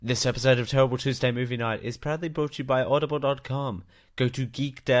This episode of Terrible Tuesday Movie Night is proudly brought to you by Audible.com. Go to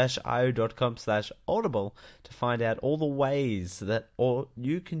geek-io.com/audible to find out all the ways that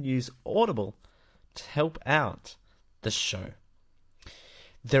you can use Audible to help out the show.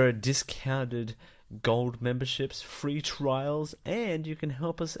 There are discounted gold memberships, free trials, and you can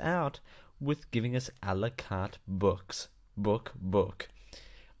help us out with giving us a la carte books. Book.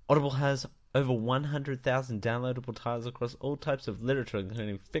 Audible has over 100,000 downloadable titles across all types of literature,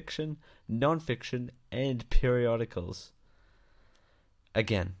 including fiction, non-fiction, and periodicals.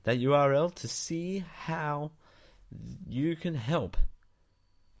 Again, that URL to see how you can help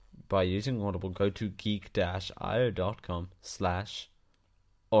by using Audible. Go to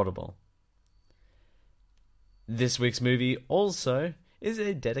geek-io.com/audible. This week's movie also is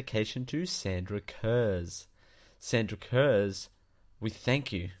a dedication to Sandra Kurz. Sandra Kurz, we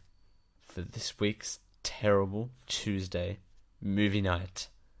thank you for this week's Terrible Tuesday Movie Night.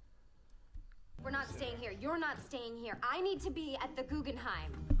 We're not staying here. You're not staying here. I need to be at the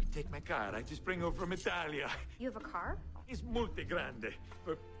Guggenheim. We take my car. I just bring her from Italia. You have a car? It's multi grande.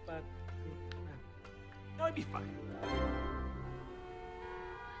 But no, it'll be fine.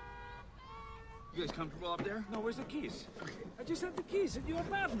 You guys comfortable up there? No, where's the keys? I just have the keys at your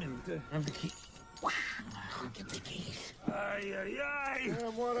apartment. I have the key. Wow. Get the keys. Ay.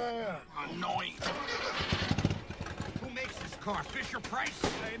 What annoying. Who makes this car? Fisher Price?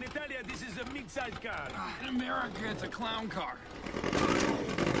 In Italia, this is a mid-sized car. In America, it's a clown car.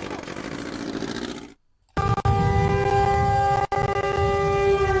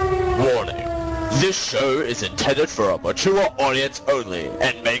 Warning. This show is intended for a mature audience only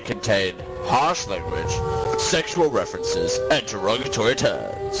and may contain harsh language, sexual references, and derogatory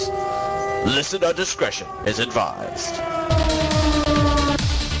terms. Listener discretion is advised.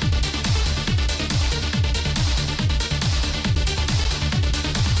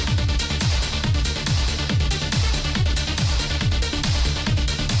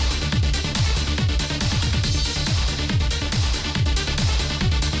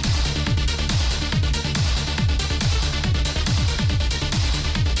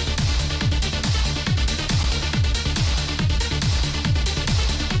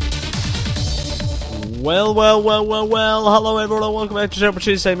 Well, hello everyone, welcome back to Terrible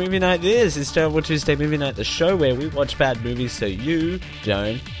Tuesday Movie Night. This is Terrible Tuesday Movie Night, the show where we watch bad movies so you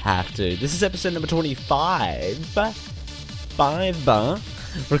don't have to. This is episode number 25,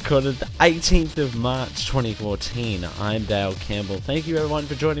 recorded the 18th of March 2014. I'm Dale Campbell. Thank you everyone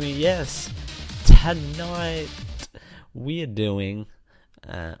for joining me. Yes, tonight we are doing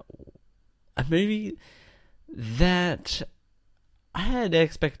a movie that I had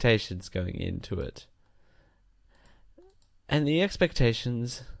expectations going into it. And the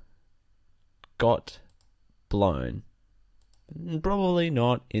expectations got blown. Probably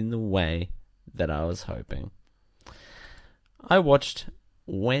not in the way that I was hoping. I watched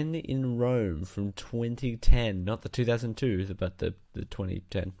When in Rome from 2010. Not the 2002, but the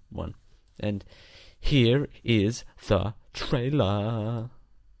 2010 one. And here is the trailer.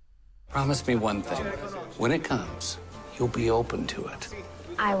 Promise me one thing. When it comes, you'll be open to it.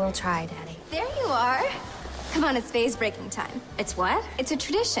 I will try, Daddy. There you are. Come on, it's vase breaking time. It's what? It's a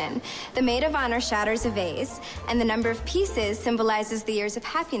tradition. The maid of honor shatters a vase, and the number of pieces symbolizes the years of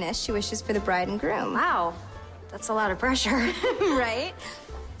happiness she wishes for the bride and groom. Wow, that's a lot of pressure. Right?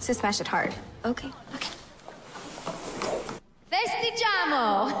 So smash it hard. Okay.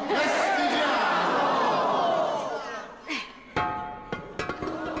 Festeggiamo!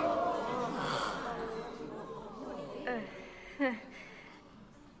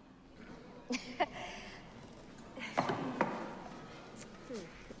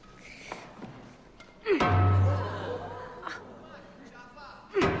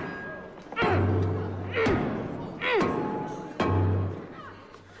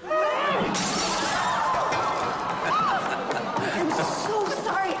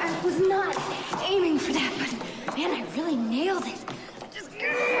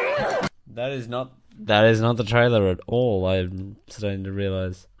 That is not the trailer at all, I'm starting to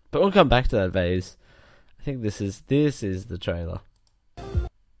realise. But we'll come back to that vase. I think this is the trailer.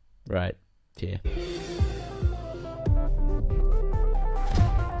 Right here.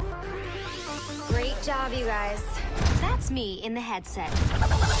 Great job, you guys. That's me in the headset.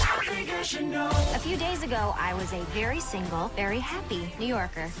 A few days ago, I was a very single, very happy New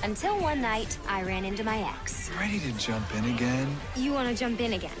Yorker. Until one night, I ran into my ex. Ready to jump in again? You want to jump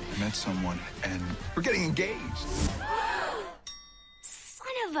in again? I met someone, and we're getting engaged.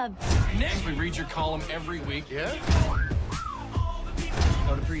 Son of a... Nick, we read your column every week. Yeah?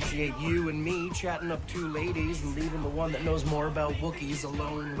 I'd appreciate you and me chatting up two ladies and leaving the one that knows more about Wookiees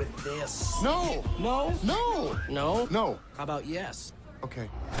alone with this. No! No? No! No? No. How about yes? Okay.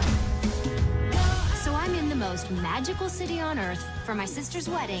 So I'm in the most magical city on Earth for my sister's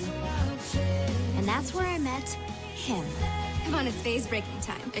wedding. And that's where I met him. Come on, it's vase breaking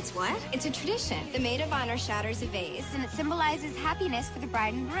time. It's what? It's a tradition. The maid of honor shatters a vase, And it symbolizes happiness for the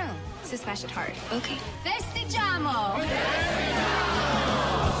bride and groom. so smash it hard. Okay. Festeggiamo!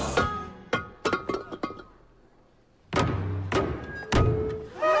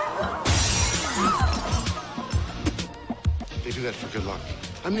 They do that for good luck.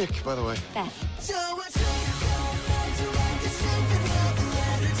 I'm Nick, by the way. Beth.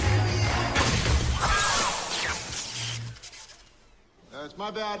 It's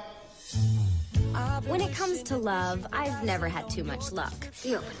my bad. When it comes to love, I've never had too much luck.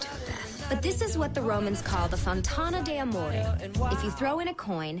 You open to it, Beth. But this is what the Romans call the Fontana de Amore. If you throw in a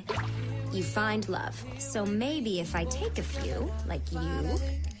coin, you find love. So maybe if I take a few, like you,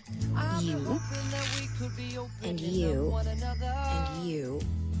 and you, and you,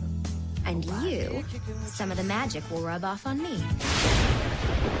 and you, some of the magic will rub off on me.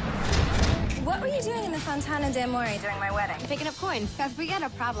 What were you doing in the Fontana de Amore during my wedding? Picking up coins. Beth, we got a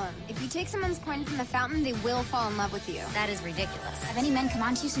problem. If you take someone's coin from the fountain, they will fall in love with you. That is ridiculous. Have any men come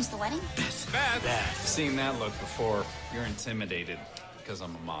on to you since the wedding? I've seen that look before. You're intimidated because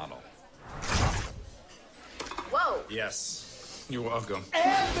I'm a model. Whoa. Yes. You're welcome.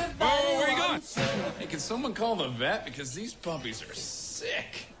 Whoa, where are you going? Hey, can someone call the vet? Because these puppies are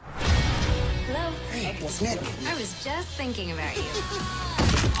sick. Hello? Hey, it's Nick. I was just thinking about you.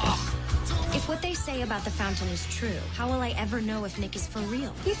 If what they say about the fountain is true, how will I ever know if Nick is for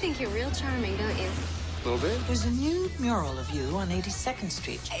real? You think you're real charming, don't you? A little bit. There's a new mural of you on 82nd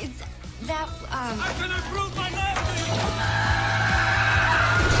Street. It's that, I'm gonna prove my love!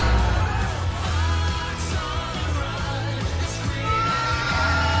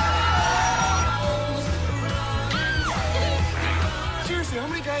 Seriously, how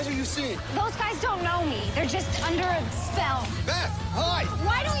many guys are you seeing? Those guys don't know me. They're just under a spell. Beth, hi!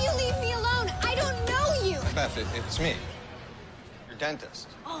 Why don't you leave me alone? I don't know you. Beth, it's me. Your dentist.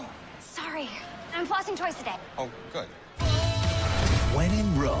 Oh, sorry. I'm flossing twice a day. Oh, good. When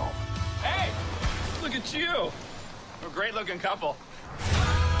in Rome. Hey, look at you. We're a great-looking couple.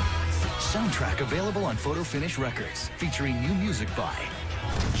 Soundtrack available on Photo Finish Records, featuring new music by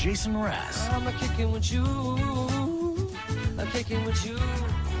Jason Mraz. I'm kicking with you. I'm kicking with you.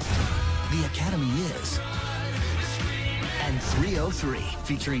 The Academy is. And 303,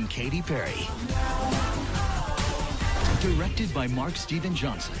 featuring Katy Perry. Directed by Mark Steven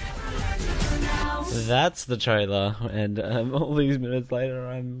Johnson. That's the trailer, and all these minutes later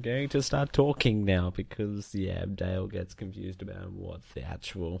I'm going to start talking now because, yeah, Dale gets confused about what the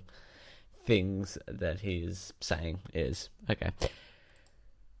actual things that he is saying is. Okay.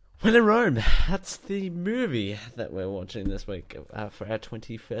 When in Rome, that's the movie that we're watching this week for our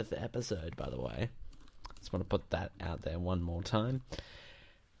 25th episode, by the way. Just want to put that out there one more time.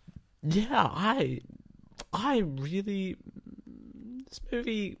 Yeah, I really... This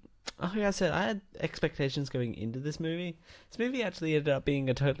movie... Like I said, I had expectations going into this movie. This movie actually ended up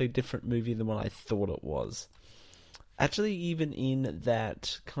being a totally different movie than what I thought it was. Actually, even in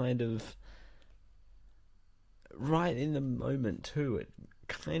that kind of... Right in the moment, too, it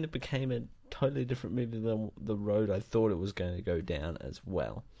kind of became a totally different movie than the road I thought it was going to go down as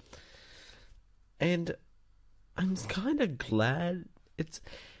well. And I'm kind of glad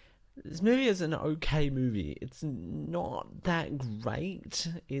this movie is an okay movie. It's not that great.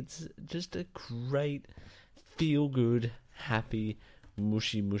 It's just a great, feel-good, happy,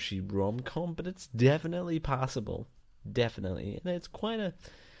 mushy rom-com, but it's definitely passable. Definitely. And it's quite a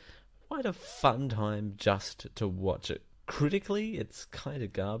fun time just to watch it. Critically, it's kind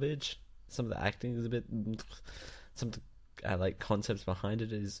of garbage. Some of the acting is a bit... Some of the concepts behind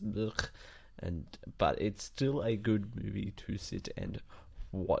it is... but it's still a good movie to sit and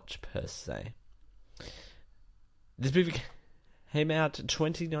watch per se. This movie came out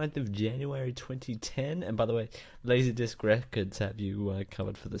 29th of January 2010, and by the way, Laserdisc Records have you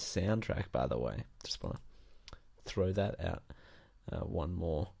covered for the soundtrack, by the way. Just want to throw that out one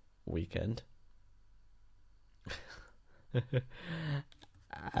more weekend.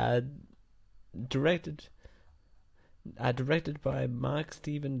 Directed by Mark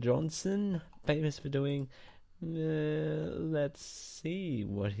Steven Johnson, famous for doing... let's see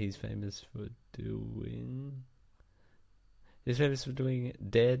what he's famous for doing. He's famous for doing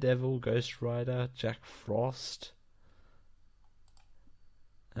Daredevil, Ghost Rider, Jack Frost.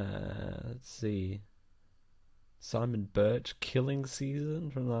 Let's see. Simon Birch Killing Season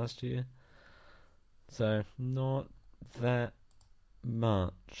from last year. So, not that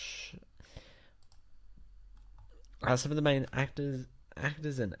much. Some of the main actors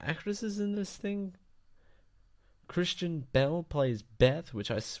and actresses in this thing. Christian Bell plays Beth,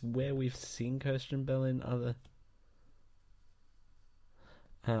 which I swear we've seen Christian Bell in other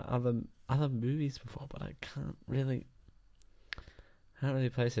movies before, but I can't really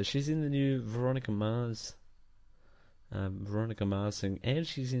place her. She's in the new Veronica Mars thing, and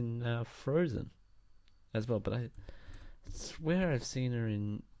she's in Frozen as well. But I swear I've seen her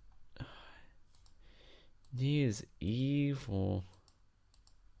in New Year's Eve or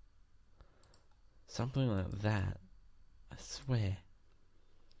something like that. I swear.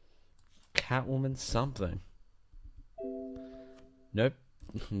 Catwoman something. Nope.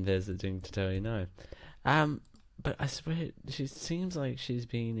 There's the thing to tell you no. But I swear she seems like she's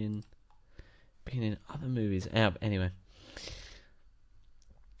been in other movies. Anyway.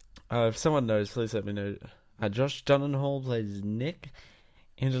 If someone knows, please let me know. Josh Dunnenhall plays Nick.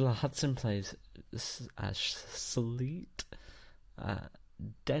 Angela Hudson plays Sleet.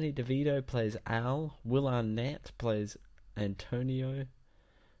 Danny DeVito plays Al. Will Arnett plays Antonio.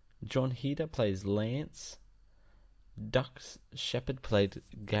 John Heder plays Lance. Dux Shepard played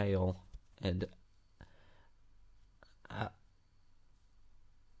Gale. And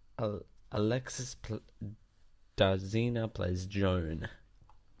Alexis Darzina plays Joan.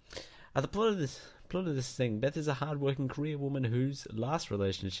 The plot of this thing: Beth is a hard-working career woman whose last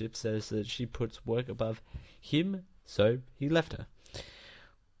relationship says that she puts work above him, so he left her.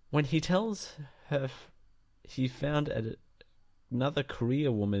 When he tells her he found another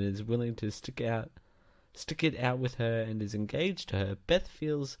career woman is willing to stick it out with her and is engaged to her, Beth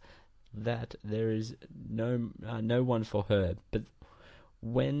feels that there is no one for her. But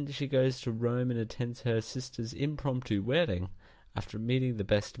when she goes to Rome and attends her sister's impromptu wedding, after meeting the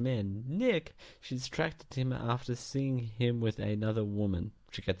best man, Nick, she's attracted to him after seeing him with another woman.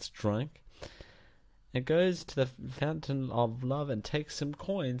 She gets drunk and goes to the Fountain of Love and takes some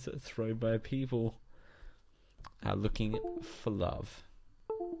coins thrown by people looking for love.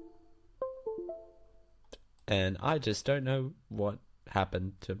 And I just don't know what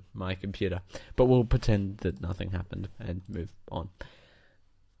happened to my computer, but we'll pretend that nothing happened and move on.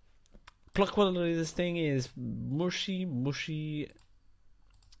 Plot quality of this thing is mushy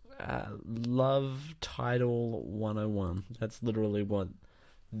love title 101. That's literally what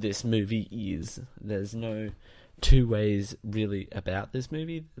this movie is. There's no two ways really about this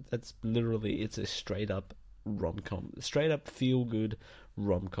movie. That's literally, it's a straight up rom-com, straight up feel good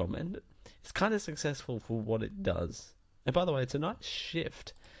rom-com, and it's kind of successful for what it does. And by the way, it's a nice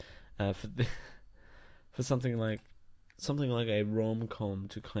shift for something like a rom-com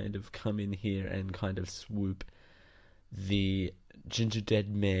to kind of come in here and kind of swoop the Ginger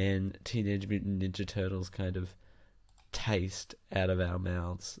Dead Man, Teenage Mutant Ninja Turtles kind of taste out of our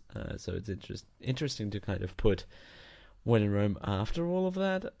mouths. So it's interesting to kind of put When in Rome after all of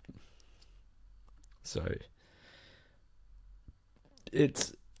that. So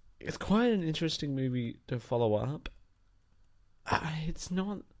it's quite an interesting movie to follow up. It's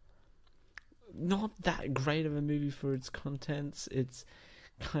not that great of a movie for its contents. It's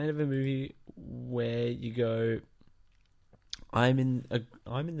kind of a movie where you go, I'm in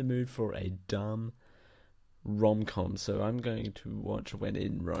the mood for a dumb rom-com, so I'm going to watch When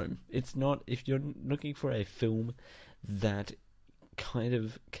in Rome. It's not, if you're looking for a film that kind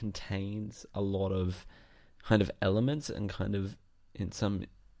of contains a lot of kind of elements and kind of in some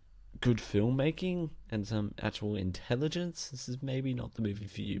good filmmaking and some actual intelligence, this is maybe not the movie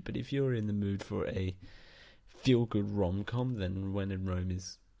for you. But if you're in the mood for a feel-good rom-com, then When in Rome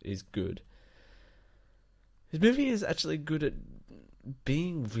is good. This movie is actually good at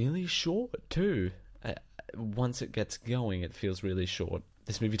being really short too. Once it gets going, it feels really short.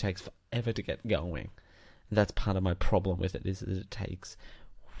 This movie takes forever to get going. And that's part of my problem with it, is that it takes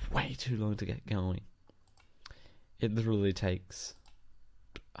way too long to get going. It literally takes,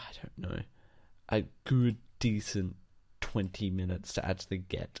 I don't know, a good, decent 20 minutes to actually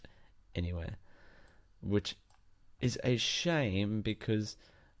get anywhere. Which is a shame, because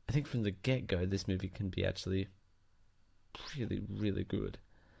I think from the get-go, this movie can be actually really, really good.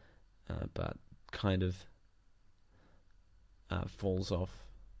 But kind of falls off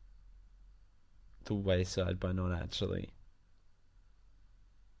the wayside by not actually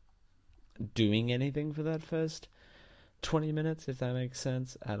doing anything for that first 20 minutes, if that makes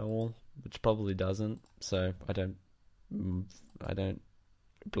sense at all, which probably doesn't. So I don't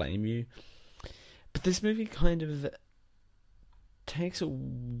blame you. But this movie kind of takes a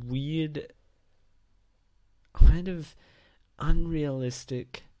weird kind of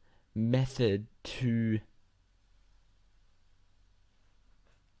unrealistic method to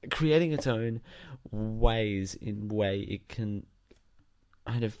creating its own ways in way it can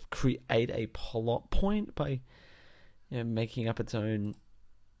kind of create a plot point by making up its own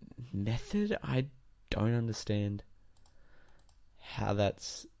method. I don't understand how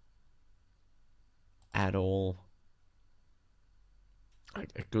that's at all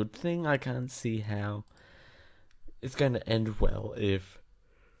a good thing. I can't see how it's going to end well if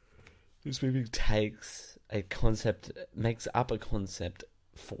this movie takes a concept, makes up a concept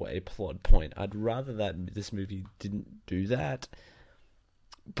for a plot point. I'd rather that this movie didn't do that,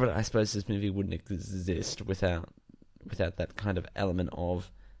 but I suppose this movie wouldn't exist without that kind of element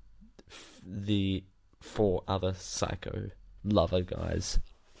of the 4 other psycho lover guys.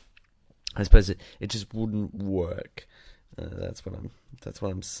 I suppose it just wouldn't work. That's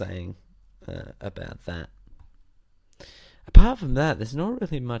what I'm saying about that. Apart from that, there's not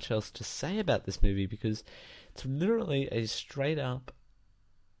really much else to say about this movie because it's literally a straight up.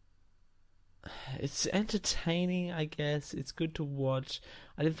 It's entertaining, I guess. It's good to watch.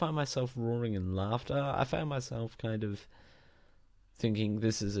 I didn't find myself roaring in laughter. I found myself kind of thinking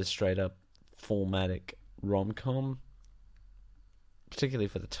this is a straight up formatic rom-com, particularly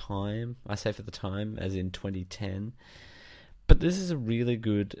for the time. I say for the time, as in 2010. But this is a really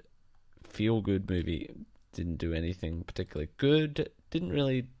good, feel-good movie. Didn't do anything particularly good. Didn't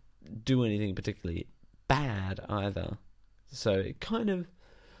really do anything particularly bad either. So it kind of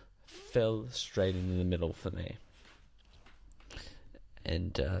fell straight into the middle for me.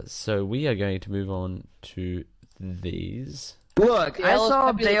 And so we are going to move on to these. Look, I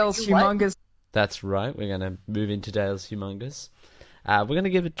saw Dale's Humongous. That's right, we're going to move into Dale's Humongous. We're going to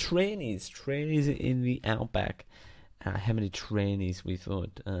give it trannies in the Outback. How many trannies we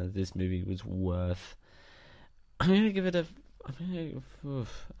thought this movie was worth. I'm going to give it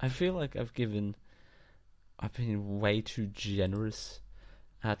I feel like I've been way too generous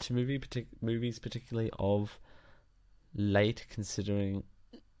to movies, particularly of late, considering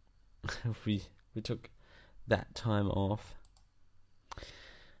we took that time off.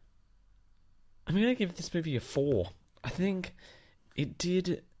 I'm going to give this movie a 4. I think it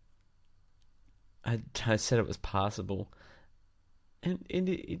did. I said it was passable, and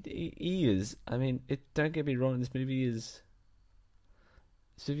it is. I mean, don't get me wrong. This movie is.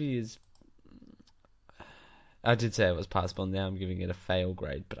 I did say it was passable. Now I'm giving it a fail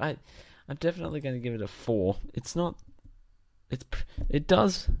grade, but I'm definitely going to give it a 4. It's not. It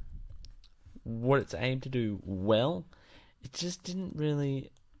does what it's aimed to do well. It just didn't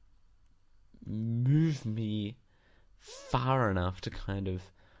really move me far enough to kind of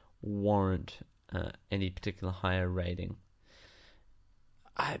warrant any particular higher rating.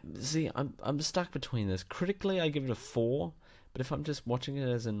 I'm stuck between this. Critically, I give it a 4, but if I'm just watching it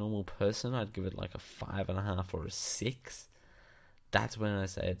as a normal person, I'd give it like a 5.5 or a 6. That's when I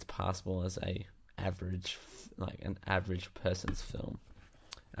say it's passable as an average person's film.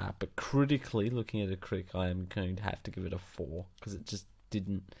 But critically, looking at a critic, I am going to have to give it a 4 because it just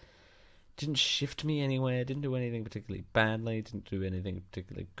didn't shift me anywhere. Didn't do anything particularly badly. Didn't do anything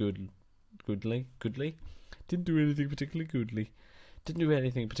particularly goodly. Didn't do anything particularly goodly. Didn't do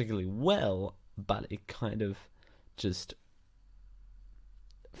anything particularly well, but it kind of just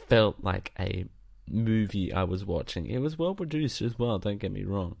felt like a movie I was watching. It was well produced as well, don't get me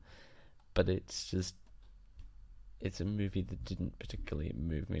wrong, but it's a movie that didn't particularly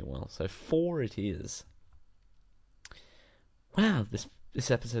move me well. So 4 it is. Wow, this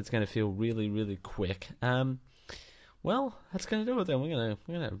episode's going to feel really, really quick. Well, that's going to do it then. We're going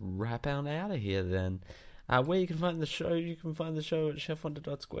to wrap on out of here then. Where you can find the show, you can find the show at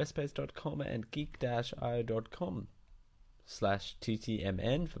chefwonder.squarespace.com and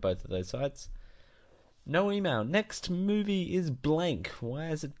geek-io.com/ttmn for both of those sites. No email. Next movie is blank. Why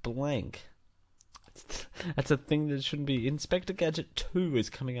is it blank? That's a thing that shouldn't be. Inspector Gadget 2 is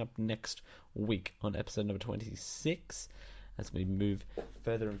coming up next week on episode number 26 as we move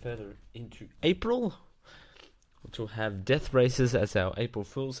further and further into April, which will have Death Races as our April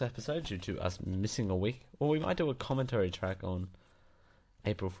Fool's episode due to us missing a week. Or we might do a commentary track on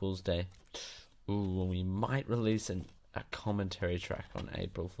April Fool's Day. Ooh, we might release a commentary track on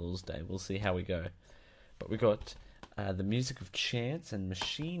April Fool's Day. We'll see how we go. But we got the Music of Chance and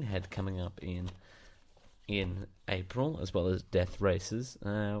Machine Head coming up in April, as well as Death Races.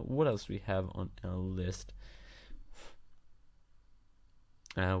 What else do we have on our list?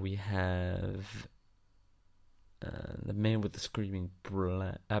 We have The Man with the Screaming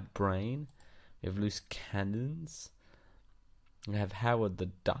Brain. We have Loose Cannons. We have Howard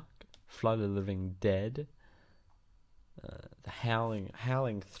the Duck, Flight of the Living Dead, The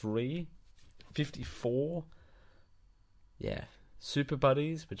Howling 3, 54. Yeah, Super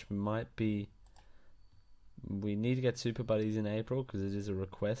Buddies, which might be. We need to get Super Buddies in April because it is a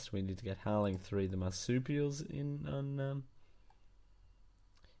request. We need to get Howling 3, the marsupials in on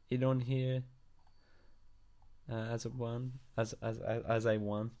here as a one, as a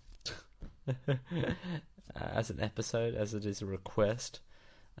one, as an episode, as it is a request.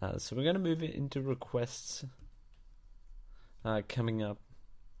 So we're going to move it into requests coming up,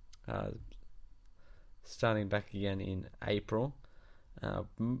 starting back again in April.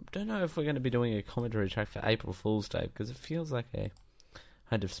 Don't know if we're going to be doing a commentary track for April Fool's Day because it feels like a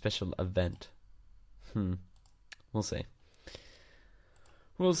kind of special event. We'll see.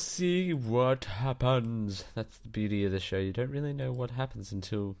 We'll see what happens. That's the beauty of the show. You don't really know what happens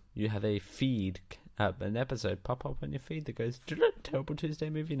until you have a feed, an episode pop up on your feed that goes, Terrible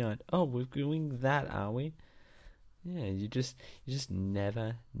Tuesday Movie Night. Oh, we're doing that, are we? Yeah, you just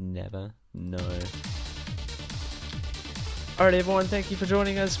never know. Alright everyone, thank you for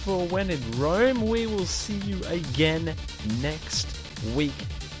joining us for When in Rome. We will see you again next week.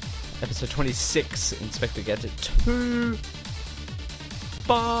 Episode 26, Inspector Gadget 2.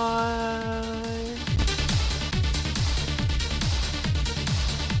 Bye!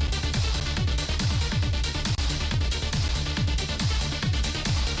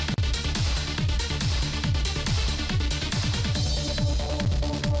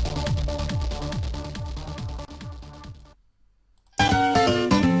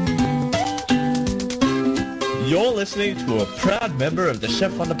 You're listening to a proud member of the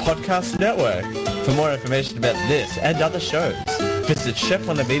Chef Wonder Podcast Network. For more information about this and other shows, visit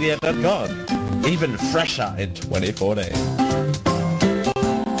chefwondermedia.com. Even fresher in 2014.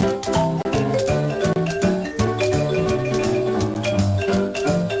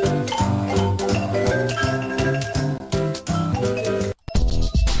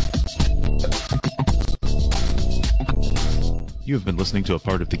 You have been listening to a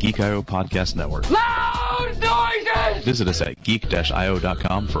part of the Geek.io Podcast Network. Loud noises! Visit us at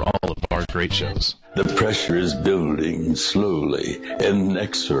geek-io.com for all of our great shows. The pressure is building slowly,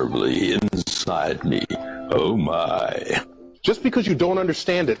 inexorably inside me. Oh my. Just because you don't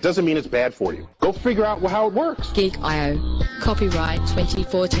understand it doesn't mean it's bad for you. Go figure out how it works. Geek.io. Copyright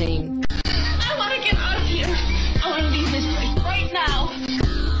 2014.